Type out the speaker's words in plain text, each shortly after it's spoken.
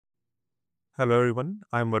Hello everyone,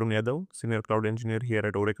 I am Varun Yadav, Senior Cloud Engineer here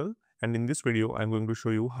at Oracle, and in this video I am going to show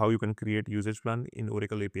you how you can create usage plan in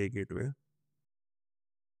Oracle API Gateway.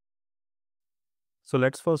 So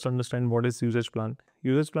let's first understand what is usage plan.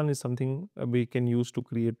 Usage plan is something we can use to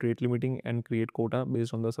create rate limiting and create quota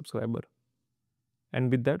based on the subscriber.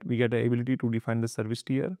 And with that we get the ability to define the service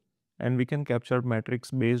tier, and we can capture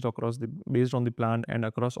metrics based on the plan and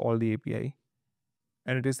across all the API.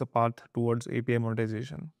 And it is the path towards API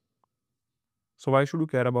monetization. So why should you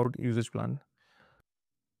care about usage plan?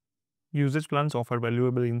 Usage plans offer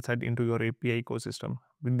valuable insight into your API ecosystem.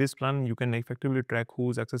 With this plan, you can effectively track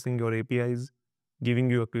who's accessing your APIs, giving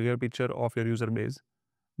you a clear picture of your user base.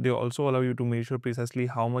 They also allow you to measure precisely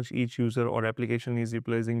how much each user or application is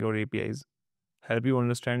utilizing your APIs, help you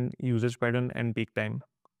understand usage pattern and peak time.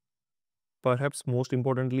 Perhaps most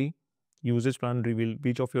importantly, usage plan reveal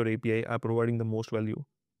which of your API are providing the most value.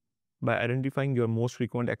 By identifying your most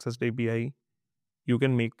frequent accessed API, you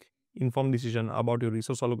can make informed decision about your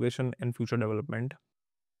resource allocation and future development.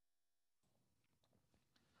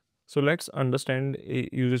 So let's understand a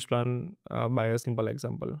usage plan by a simple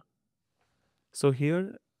example. So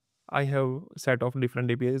here I have set of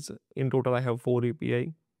different APIs. In total, I have 4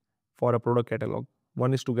 API for a product catalog.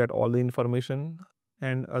 One is to get all the information,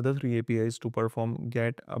 and other 3 APIs to perform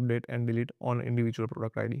get, update, and delete on individual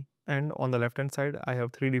product ID. And on the left hand side, I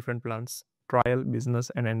have 3 different plans: trial,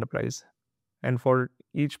 business, and enterprise. And for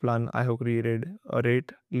each plan, I have created a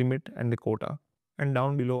rate, limit, and the quota. And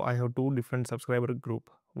down below, I have 2 different subscriber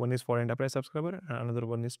group. One is for enterprise subscriber and another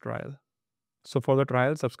one is trial. So for the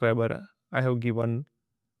trial subscriber, I have given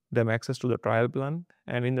them access to the trial plan,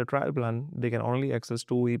 and in the trial plan, they can only access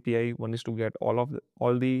 2 API. One is to get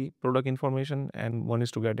all the product information, and one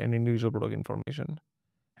is to get an individual product information.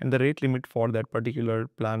 And the rate limit for that particular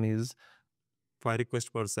plan is 5 requests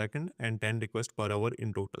per second and 10 requests per hour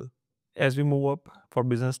in total. As we move up for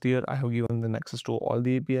business tier, I have given them access to all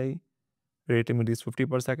the API. Rate limit is 50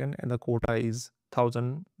 per second and the quota is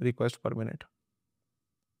 1000 requests per minute.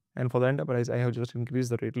 And for the enterprise, I have just increased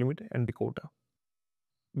the rate limit and the quota.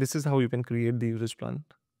 This is how you can create the usage plan.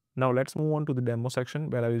 Now let's move on to the demo section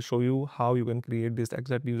where I will show you how you can create this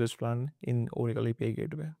exact usage plan in Oracle API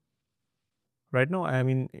Gateway. Right now I am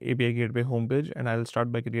in API Gateway homepage, and I'll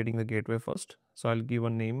start by creating the gateway first. So I'll give a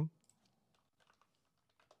name.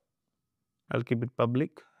 I'll keep it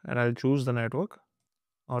public and I'll choose the network.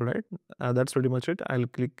 All right, that's pretty much it. I'll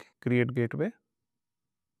click create gateway.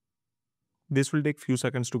 This will take few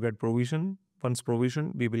seconds to get provision. Once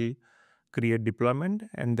provision, we will create deployment,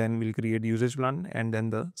 and then we'll create usage plan and then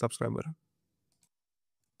the subscriber.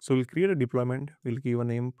 So we'll create a deployment. We'll give a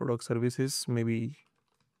name product services, maybe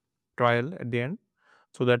trial at the end,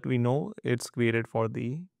 so that we know it's created for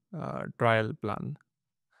the trial plan.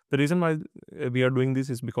 The reason why we are doing this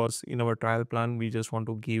is because in our trial plan, we just want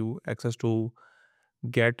to give access to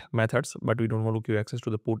get methods, but we don't want to give access to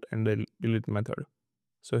the put and the delete method.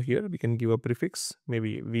 So here we can give a prefix,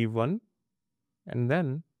 maybe v1, and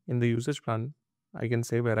then in the usage plan, I can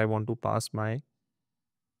say where I want to pass my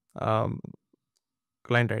um,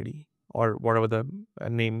 client ID or whatever the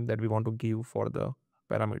name that we want to give for the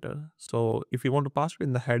parameter. So if you want to pass it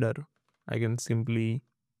in the header, I can simply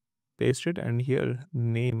paste it, and here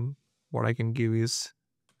name, what I can give is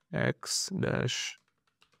x dash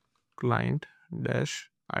client dash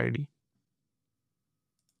ID,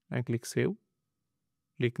 and click save,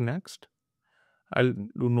 click next. I'll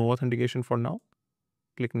do no authentication for now.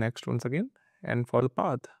 Click next once again. And for the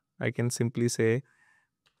path, I can simply say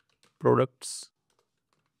products,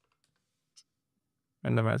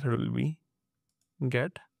 and the method will be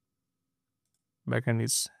get, backend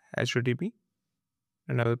is HTTP,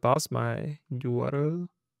 and I will pass my URL.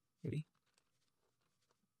 Okay.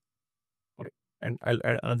 And I'll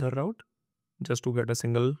add another route just to get a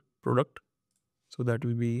single product. So that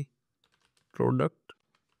will be product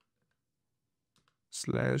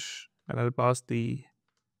slash, and I'll pass the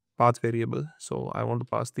path variable. So I want to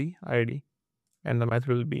pass the ID, and the method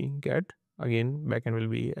will be get. Again, backend will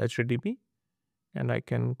be HTTP, and I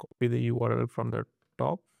can copy the URL from the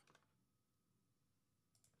top,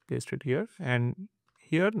 paste it here, and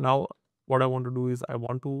here now what I want to do is I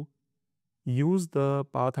want to use the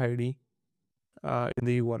path ID in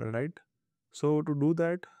the URL, right? So to do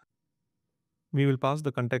that, we will pass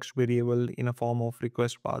the context variable in a form of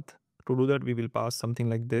request path. To do that, we will pass something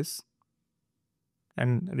like this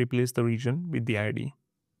and replace the region with the ID.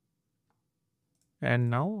 And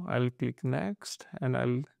now I'll click next, and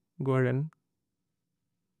I'll go ahead and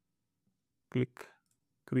click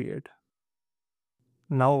create.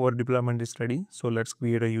 Now our deployment is ready. So let's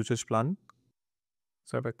create a usage plan.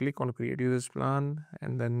 So if I click on create usage plan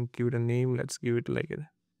and then give it a name, let's give it like a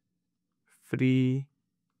free,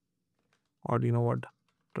 or you know what,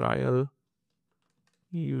 trial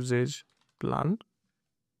usage plan.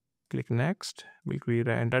 Click next. We'll create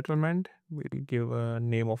an entitlement. We'll give a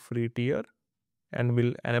name of free tier and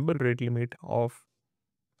we'll enable rate limit of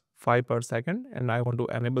 5 per second. And I want to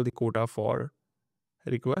enable the quota for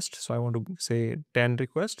request. So I want to say 10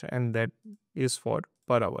 request and that is for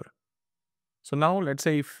per hour. So now let's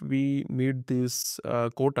say if we meet this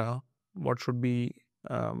quota, what should be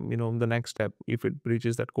the next step if it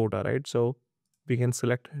breaches that quota, right? So we can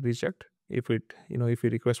select reject if it if we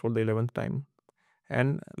request for the 11th time.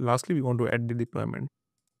 And lastly, we want to add the deployment.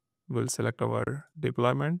 We'll select our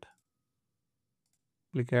deployment,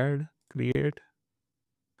 click add, create,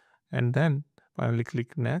 and then finally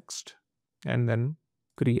click next and then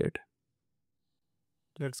create.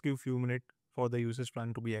 Let's give few minutes for the usage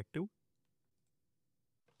plan to be active.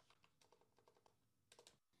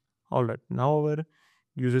 All right, now our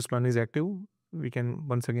usage plan is active. We can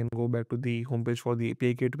once again go back to the homepage for the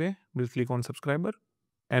API gateway. We'll click on subscriber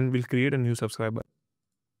and we'll create a new subscriber.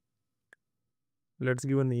 Let's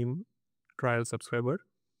give a name trial subscriber.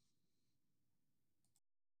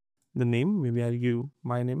 The name, maybe I'll give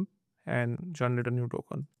my name and generate a new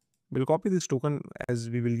token. We'll copy this token as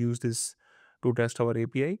we will use this to test our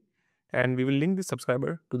API, and we will link the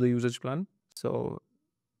subscriber to the usage plan. So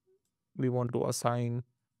we want to assign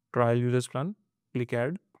trial usage plan, click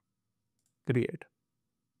add, create.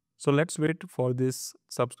 So let's wait for this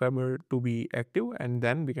subscriber to be active and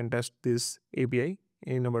then we can test this API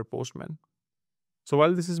in our Postman. So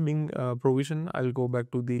while this is being provisioned, I'll go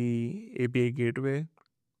back to the API gateway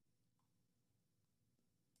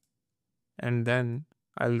and then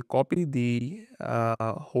I'll copy the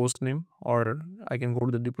host name, or I can go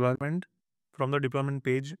to the deployment. From the deployment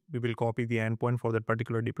page, we will copy the endpoint for that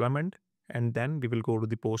particular deployment and then we will go to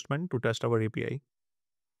the Postman to test our API.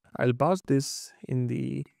 I'll pass this in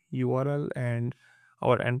the URL and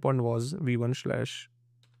our endpoint was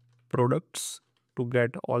v1/products to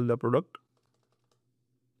get all the product,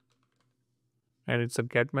 and it's a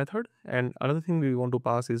get method. And another thing we want to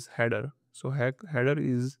pass is header. So header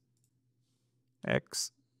is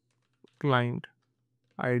x client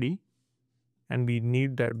id, and we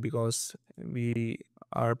need that because we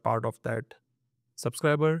are part of that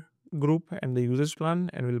subscriber group and the usage plan,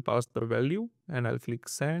 and we'll pass the value and I'll click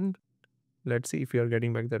send. Let's see if we are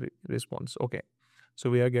getting back the response. Okay, so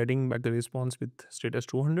we are getting back the response with status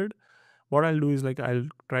 200. What I'll do is like I'll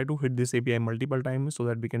try to hit this API multiple times so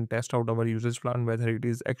that we can test out our usage plan whether it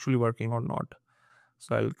is actually working or not.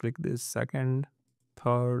 So I'll click this second,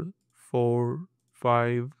 third, 4,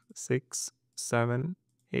 5, 6, 7,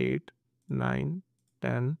 8, 9,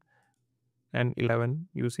 10, and 11.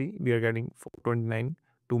 You see we are getting 429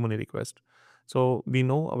 too many requests. So we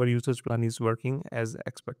know our usage plan is working as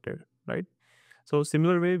expected, right? So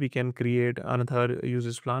similar way we can create another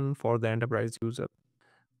usage plan for the enterprise user,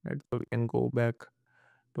 right? So we can go back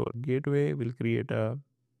to our gateway. We'll create a,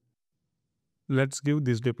 let's give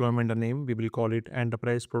this deployment a name. We will call it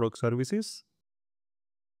enterprise product services.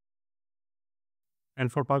 And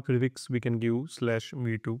for path prefix, we can give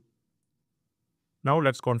 /v2. Now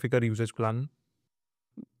let's configure usage plan.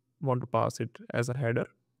 Want to pass it as a header.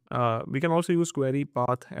 We can also use query,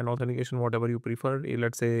 path, and authentication, whatever you prefer.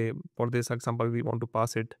 Let's say for this example, we want to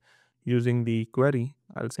pass it using the query.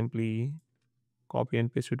 I'll simply copy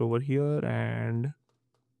and paste it over here, and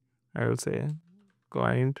I will say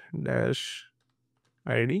client dash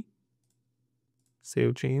ID,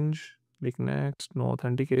 save change, click next, no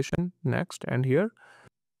authentication, next, and here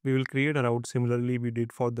we will create a route similarly we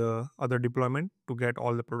did for the other deployment to get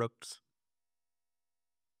all the products.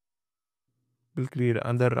 We'll create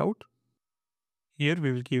another route. Here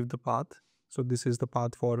we will give the path. So this is the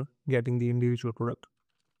path for getting the individual product.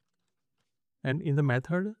 And in the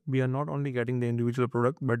method, we are not only getting the individual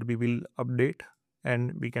product, but we will update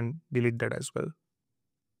and we can delete that as well.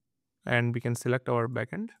 And we can select our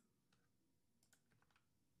backend.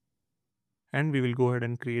 And we will go ahead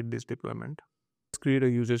and create this deployment. Let's create a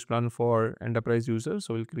usage plan for enterprise users.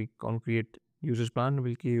 So we'll click on create usage plan.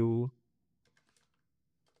 We'll give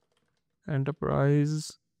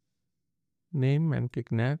enterprise name and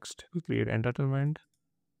click next. We'll create entitlement.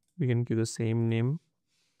 We can give the same name,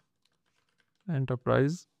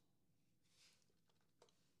 enterprise,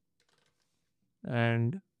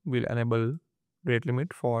 and we'll enable rate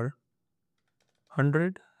limit for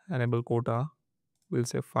 100, enable quota, we'll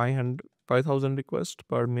say 5,000 requests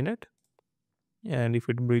per minute. And if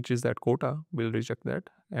it breaches that quota, we'll reject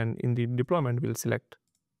that. And in the deployment, we'll select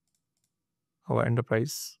our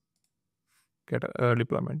enterprise get a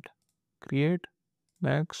deployment. Create,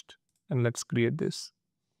 next, and let's create this.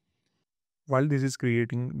 While this is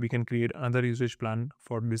creating, we can create another usage plan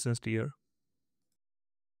for business tier.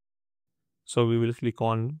 So we will click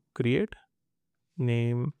on create,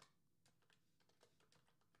 name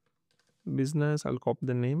business. I'll copy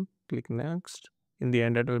the name, click next. In the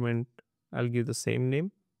end element, I'll give the same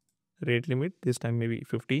name, rate limit, this time maybe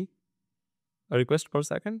 50 a request per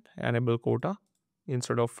second, enable quota.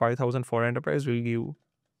 Instead of 5,000 for enterprise, we'll give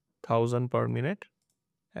 1,000 per minute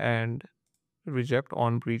and reject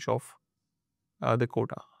on breach of the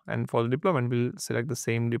quota. And for the deployment, we'll select the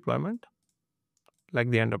same deployment like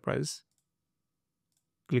the enterprise.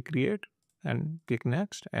 Click create and click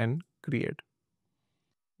next and create.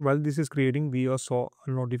 While this is creating, we also saw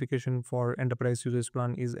a notification for enterprise usage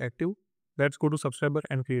plan is active. Let's go to subscriber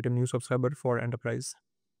and create a new subscriber for enterprise.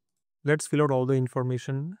 Let's fill out all the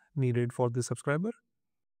information needed for the subscriber.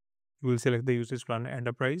 We will select the usage plan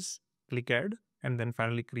enterprise, click add, and then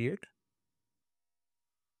finally create.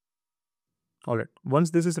 Alright, once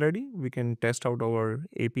this is ready, we can test out our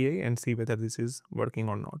API and see whether this is working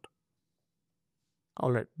or not.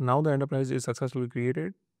 Alright, now the enterprise is successfully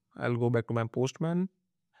created. I'll go back to my Postman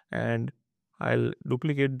and I'll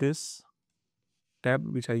duplicate this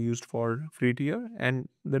tab which I used for free tier, and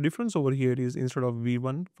the difference over here is instead of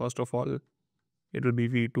v1, first of all, it will be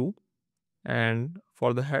v2, and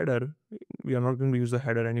for the header, we are not going to use the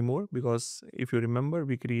header anymore because if you remember,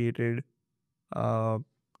 we created a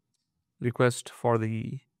request for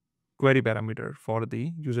the query parameter for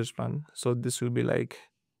the usage plan. So this will be like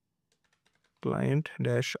client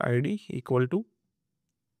dash id equal to,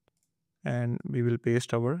 and we will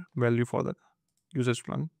paste our value for the usage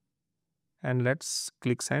plan. And let's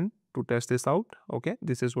click send to test this out. Okay,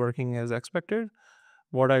 this is working as expected.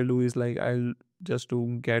 What I'll do is like I'll just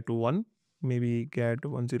do get one, maybe get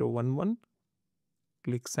 1011,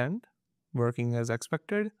 click send, working as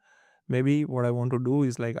expected. Maybe what I want to do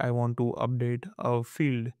is like I want to update a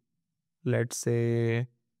field. Let's say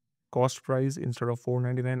cost price, instead of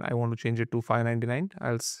 499, I want to change it to 599.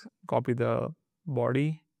 I'll copy the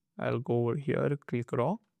body. I'll go over here, click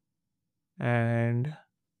raw, and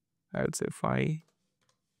I'll say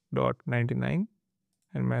 5.99,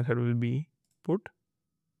 and method will be put.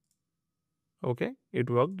 Okay, it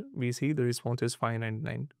worked. We see the response is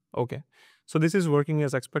 599. Okay, so this is working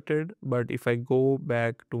as expected. But if I go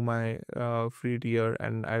back to my free tier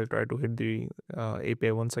and I'll try to hit the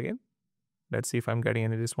API once again, let's see if I'm getting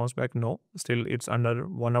any response back. No, still it's under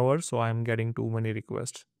 1 hour, so I'm getting too many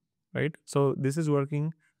requests, right? So this is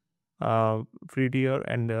working free tier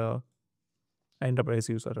and enterprise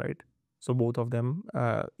user, right? So both of them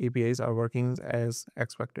APIs are working as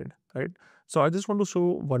expected, right? So I just want to show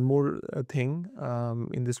one more thing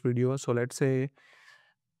in this video. So let's say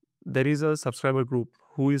there is a subscriber group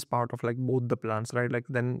who is part of like both the plans, right? Like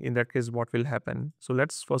then in that case, what will happen? So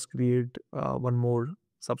let's first create one more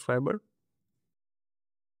subscriber.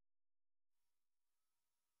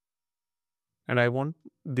 And I want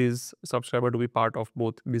this subscriber to be part of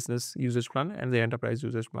both business usage plan and the enterprise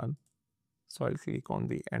usage plan. So I'll click on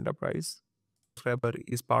the enterprise. Subscriber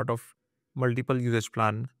is part of multiple usage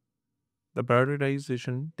plan. The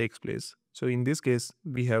prioritization takes place. So in this case,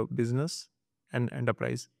 we have business and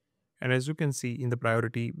enterprise. And as you can see in the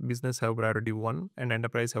priority, business have priority 1 and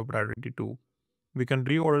enterprise have priority 2. We can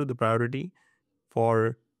reorder the priority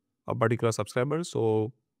for a particular subscriber.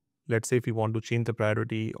 So let's say if you want to change the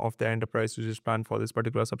priority of the enterprise usage plan for this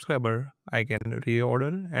particular subscriber, I can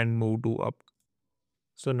reorder and move to up.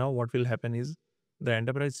 So now what will happen is the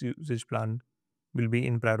enterprise usage plan will be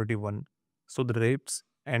in priority 1. So the rates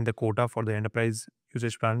and the quota for the enterprise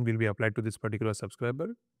usage plan will be applied to this particular subscriber.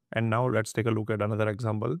 And now let's take a look at another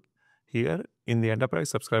example. Here in the enterprise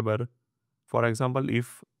subscriber, for example,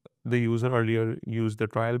 if the user earlier used the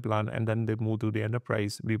trial plan and then they move to the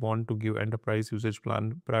enterprise, we want to give enterprise usage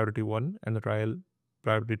plan priority 1 and the trial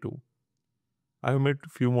priority 2. I have made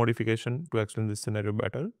few modifications to explain this scenario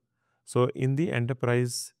better. So in the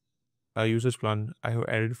enterprise usage plan, I have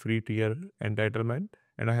added free tier entitlement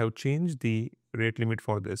and I have changed the rate limit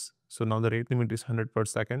for this. So now the rate limit is 100 per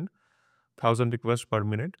second, 1000 requests per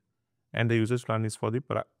minute, and the usage plan is for the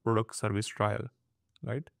product service trial,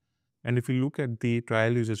 right? And if you look at the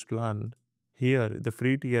trial usage plan, here the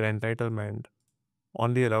free tier entitlement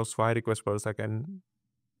only allows 5 requests per second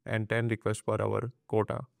and 10 requests per hour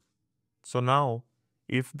quota. So now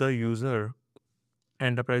if the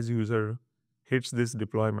enterprise user hits this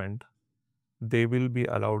deployment, they will be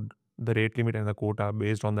allowed the rate limit and the quota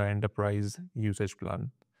based on the enterprise usage plan.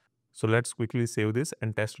 So let's quickly save this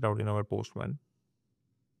and test it out in our Postman.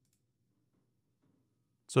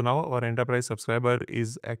 So now our enterprise subscriber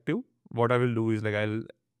is active. What I will do is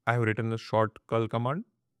I have written a short curl command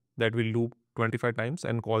that will loop 25 times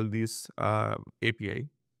and call this API.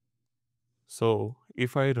 So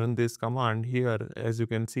if I run this command here, as you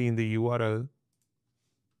can see in the URL,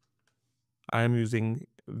 I am using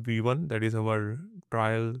V1, that is our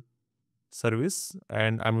trial service,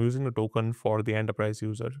 and I'm using a token for the enterprise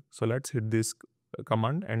user. So let's hit this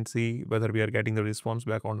command and see whether we are getting the response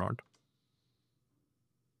back or not.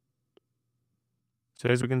 So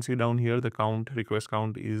as you can see down here, the request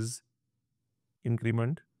count is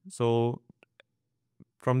increment. So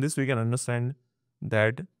from this we can understand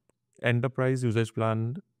that enterprise usage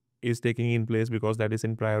plan is taking in place because that is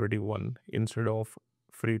in priority 1 instead of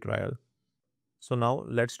free trial. So now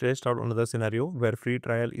let's test out another scenario where free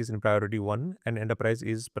trial is in priority 1 and enterprise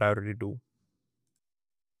is priority 2.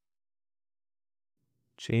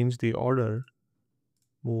 Change the order,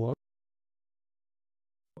 move up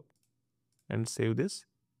and save this.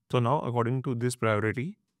 So now according to this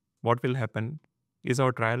priority, what will happen is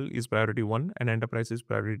our trial is priority 1 and enterprise is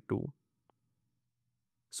priority 2.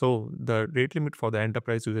 So the rate limit for the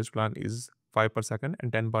enterprise usage plan is 5 per second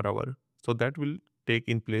and 10 per hour. So that will take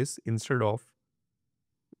in place instead of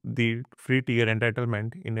the free tier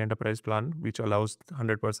entitlement in enterprise plan, which allows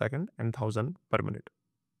 100 per second and 1000 per minute.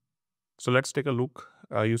 So let's take a look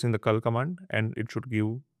using the curl command, and it should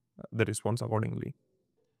give the response accordingly.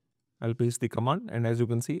 I'll paste the command, and as you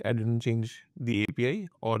can see, I didn't change the API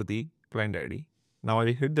or the client ID. Now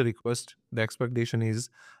I hit the request. The expectation is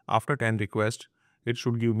after 10 requests, it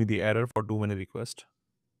should give me the error for too many requests.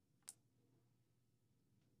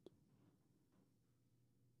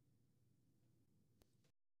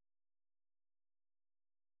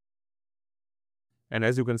 And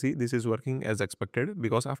as you can see, this is working as expected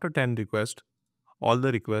because after 10 requests, all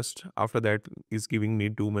the requests after that is giving me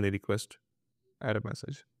too many requests error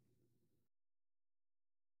message.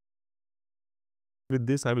 With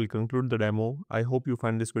this, I will conclude the demo. I hope you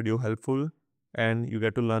find this video helpful and you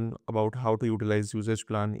get to learn about how to utilize usage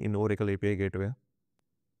plan in Oracle API Gateway.